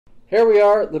Here we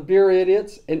are, the Beer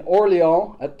Idiots in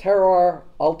Orléans at Terroir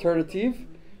Alternatif.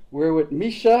 We're with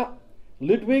Mischa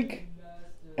Le Gouic,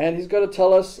 and he's going to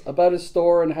tell us about his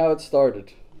store and how it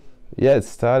started. Yeah, it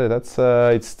started.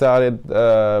 It started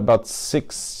about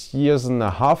 6 years and a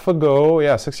half ago.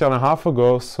 Yeah, 6 years and a half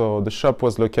ago. So the shop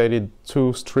was located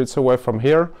 2 streets away from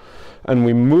here, and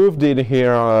we moved in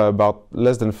here about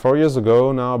less than 4 years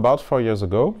ago. Now, about 4 years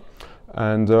ago.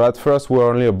 And at first we were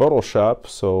only a bottle shop,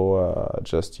 so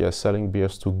just selling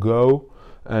beers to go.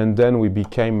 And then we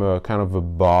became a kind of a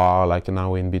bar, like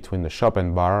now in between the shop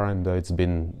and bar. And it's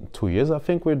been 2 years, I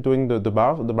think, we're doing the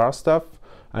bar stuff.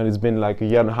 And it's been like a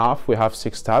year and a half. We have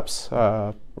 6 taps,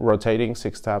 rotating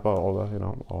 6 taps all the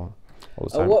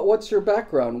time. What's your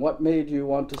background? What made you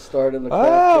want to start in the craft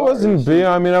I bar? was in beer.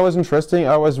 I mean, I was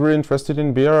really interested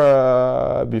in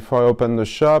beer before I opened the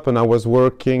shop, and I was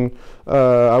working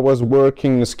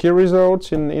ski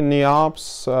resorts in the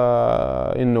Alps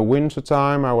in the winter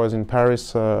time. I was in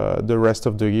Paris the rest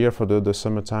of the year for the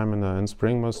summertime and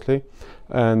spring mostly,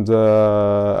 and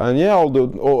yeah, a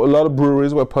lot of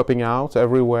breweries were popping out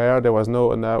everywhere. There was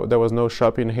no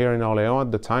shop in here in Orléans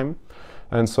at the time.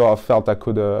 And so I felt I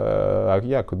could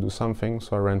do something.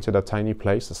 So I rented a tiny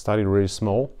place. It started really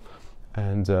small,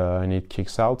 and it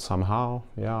kicks out somehow.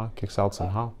 Yeah, kicks out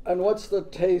somehow. And what's the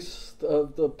taste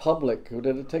of the public?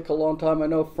 Did it take a long time? I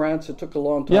know France, it took a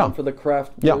long time for the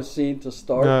craft beer scene to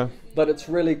start, but it's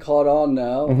really caught on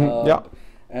now.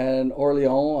 And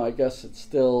Orléans, I guess it's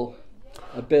still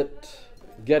a bit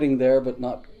getting there, but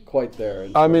not quite there.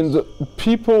 I mean, the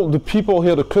people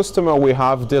here, the customer we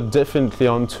have, they're definitely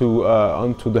onto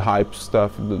the hype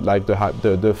stuff, like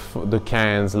the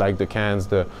cans,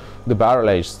 the barrel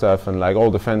aged stuff, and like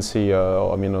all the fancy,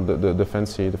 the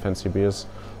fancy beers.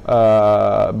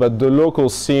 But the local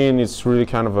scene, it's really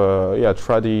kind of a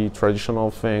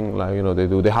traditional thing. Like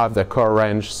they have their core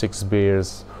range, 6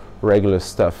 beers, regular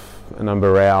stuff, an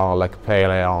amber ale, like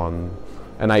pale ale, and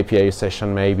an IPA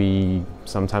session, maybe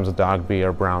sometimes a dark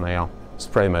beer, brown ale. It's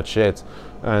pretty much it.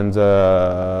 And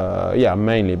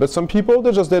mainly. But some people,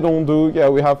 they don't do. Yeah,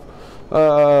 we have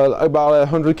about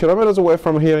 100 kilometers away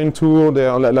from here in Tours,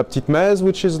 La Petite Meze,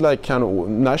 which is like kind of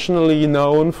nationally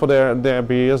known for their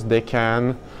beers. They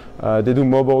do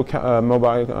mobile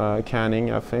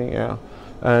canning, I think. Yeah.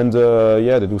 And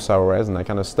they do sour ales and that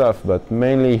kind of stuff. But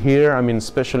mainly here, I mean,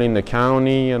 especially in the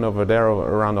county and over there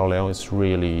around Orléans, it's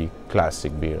really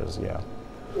classic beers. Yeah.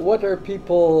 What are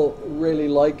people really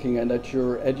liking, and that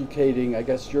you're educating? I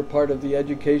guess you're part of the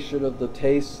education of the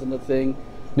tastes and the thing.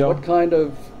 Yeah. What kind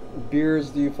of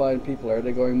beers do you find people? Are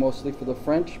they going mostly for the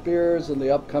French beers and the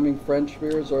upcoming French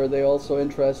beers, or are they also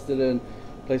interested in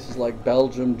places like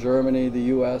Belgium, Germany,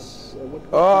 the US? What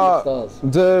kind of styles?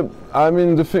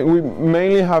 We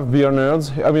mainly have beer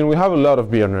nerds. I mean, we have a lot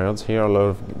of beer nerds here. A lot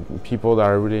of people that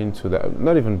are really into that.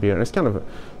 Not even beer. It's kind of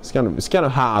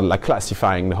hard, like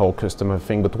classifying the whole customer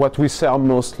thing. But what we sell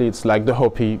mostly, it's like the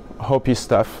hoppy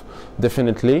stuff,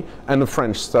 definitely, and the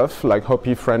French stuff, like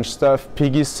hoppy French stuff.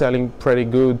 Piggy's selling pretty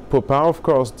good. Popin, of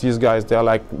course. These guys, they're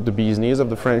like the bee's knees of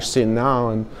the French scene now,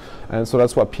 and so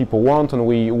that's what people want, and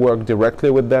we work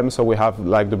directly with them. So we have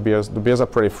like the beers are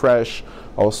pretty fresh.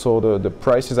 Also the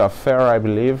prices are fair, I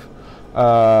believe.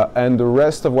 And the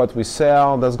rest of what we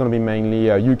sell, that's going to be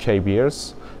mainly UK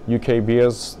beers. UK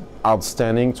beers,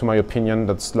 outstanding to my opinion.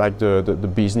 That's like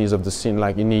the bee's knees of the scene.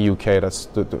 Like in the UK, that's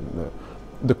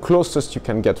the closest you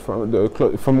can get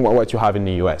from what you have in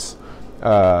the US,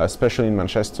 especially in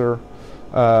Manchester.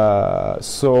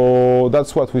 So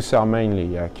that's what we sell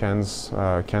mainly, cans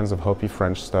of hoppy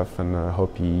French stuff and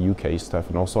hoppy UK stuff,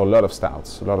 and also a lot of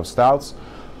stouts.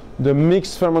 The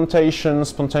mixed fermentation,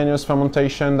 spontaneous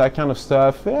fermentation, that kind of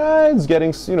stuff, it's getting,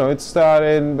 it's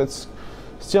started, but it's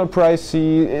still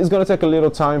pricey. It's going to take a little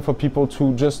time for people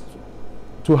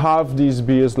to have these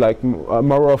beers like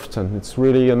more often. It's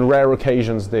really on rare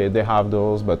occasions they have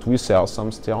those, but we sell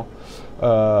some still.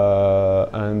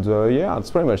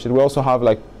 It's pretty much it. We also have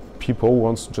like people who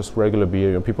want just regular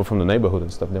beer, people from the neighborhood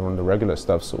and stuff. They want the regular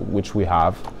stuff, so which we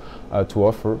have to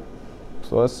offer.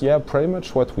 So that's pretty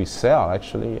much what we sell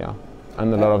actually. Yeah,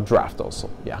 and a lot of draft also.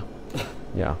 Yeah.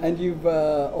 Yeah. And you've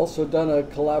also done a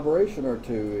collaboration or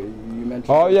two. You mentioned.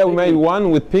 Oh yeah, we made one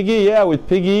with Piggy. Yeah, with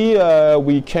Piggy,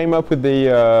 we came up with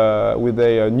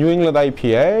a New England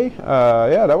IPA.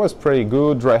 That was pretty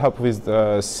good. Dry hop with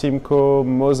Simcoe,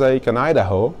 Mosaic, and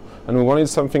Idaho. And we wanted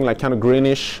something like kind of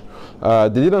greenish,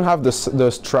 They didn't have the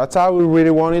strata we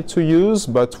really wanted to use,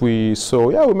 but we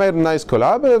made a nice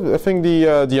collab. I think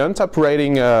the Untapped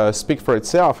rating speaks for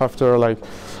itself after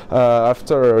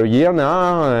a year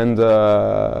now, and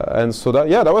so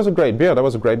that was a great beer. That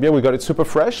was a great beer. We got it super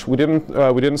fresh. We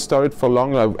didn't start it for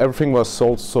long. Everything was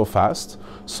sold so fast.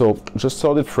 So just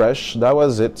sold it fresh. That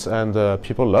was it, and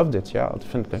people loved it. Yeah,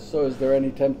 definitely. So, is there any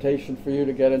temptation for you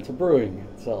to get into brewing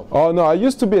itself? Oh no, I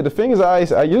used to be. The thing is,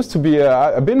 I used to be.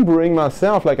 I've been brewing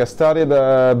myself. Like I started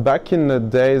back in the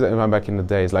days,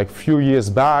 like a few years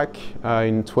back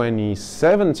in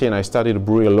 2017. I started a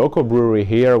local brewery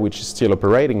here, which is still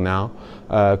operating now,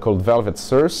 called Velvet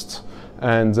Thirst.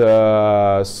 And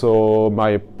so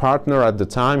my partner at the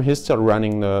time, he's still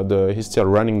running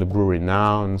the brewery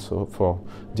now, and so for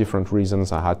different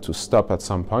reasons I had to stop at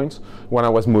some point. When I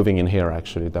was moving in here,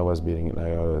 actually, I was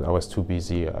too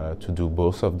busy to do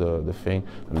both of the thing,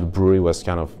 and the brewery was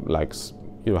kind of like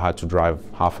you had to drive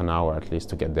half an hour at least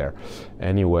to get there.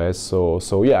 Anyway, so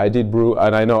yeah, I did brew,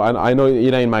 and I know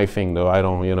it ain't my thing though.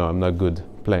 I'm not good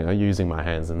using my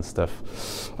hands and stuff.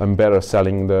 I'm better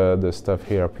selling the stuff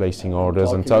here, placing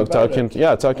orders and talking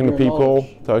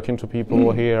to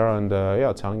people here, and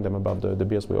telling them about the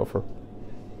beers we offer.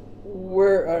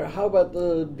 How about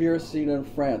the beer scene in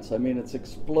France? I mean, it's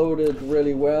exploded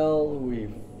really well.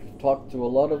 We've talked to a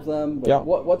lot of them, but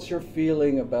what's your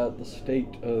feeling about the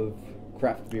state of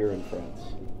craft beer in France?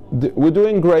 We're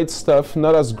doing great stuff,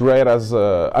 not as great as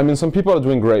some people are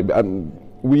doing great.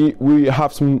 We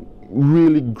have some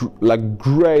really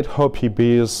great hoppy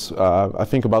beers. I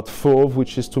think about Fauve,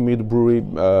 which is to me the brewery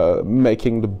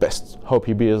making the best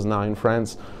hoppy beers now in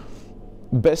France.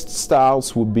 Best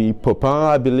styles would be Popin,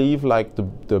 I believe, like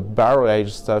the barrel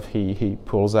aged stuff he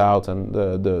pulls out, and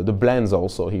the blends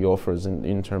also he offers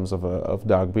in terms of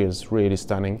dark beers, really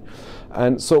stunning.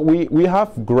 And so we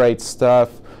have great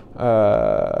stuff.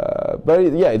 But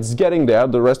it's getting there.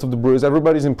 The rest of the breweries,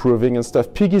 everybody's improving and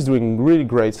stuff. Piggy's doing really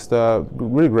great stuff,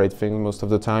 really great things most of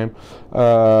the time.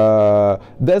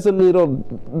 There's a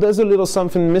little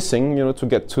something missing, to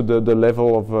get to the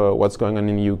level of what's going on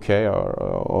in the UK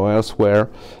or elsewhere.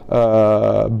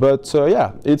 But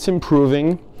it's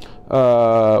improving.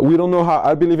 We don't know how.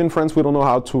 I believe in France we don't know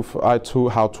how to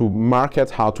market,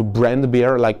 how to brand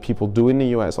beer like people do in the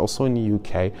US, also in the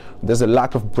UK. There's a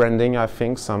lack of branding. I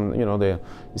think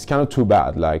it's kind of too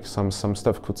bad. Like some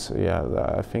stuff could.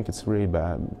 I think it's really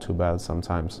too bad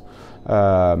sometimes.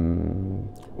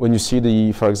 When you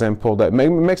see for example, that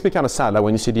makes me kind of sad. Like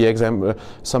when you see the example,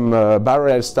 some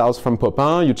barrel aged styles from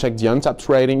Popin, you check the Untapped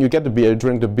rating, you get the beer,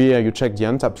 drink the beer, you check the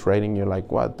Untapped rating, you're like,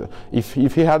 what? If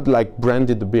he had like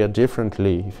branded the beer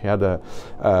differently, if he had the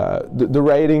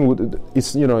rating would,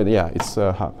 it's it's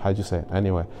how do you say it?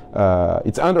 Anyway,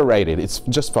 it's underrated. It's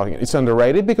just fucking. It's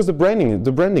underrated because the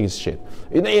branding is shit.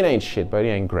 It ain't shit, but it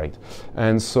ain't great.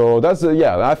 And so I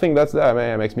think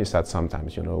that makes me sad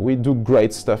sometimes. We do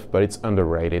great stuff, but it's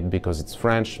underrated because it's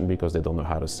French and because they don't know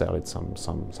how to sell it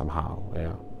somehow.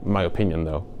 Yeah, my opinion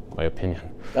though. My opinion.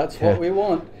 That's what we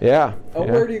want. Yeah.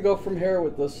 Where do you go from here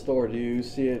with this store? Do you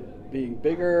see it being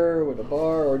bigger with a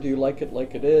bar, or do you like it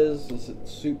like it is? Is it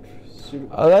suitable?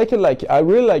 I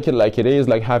really like it like it is,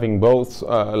 like having both,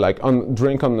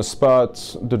 drink on the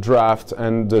spot, the draft,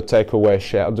 and the takeaway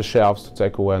the shelves to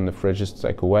take away and the fridges to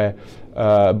take away.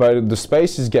 But the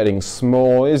space is getting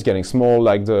small.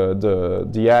 Like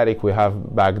the attic we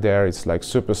have back there, it's like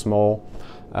super small.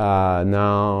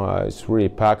 Now it's really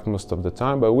packed most of the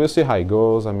time, but we'll see how it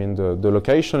goes. I mean, the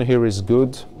location here is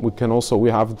good. We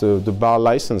have the bar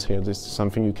license here. This is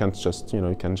something you can't just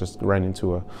run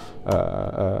into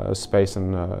a space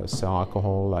and sell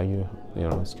alcohol. Like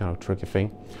it's kind of a tricky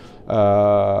thing.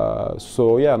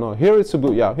 Here it's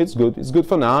it's good. It's good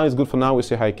for now. We'll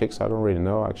see how it kicks. I don't really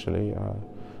know actually.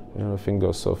 The thing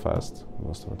goes so fast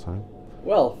most of the time.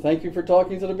 Well, thank you for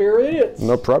talking to the Beer Idiots.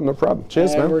 No problem.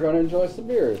 Cheers, man. We're going to enjoy some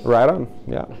beers. Right on,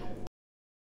 yeah.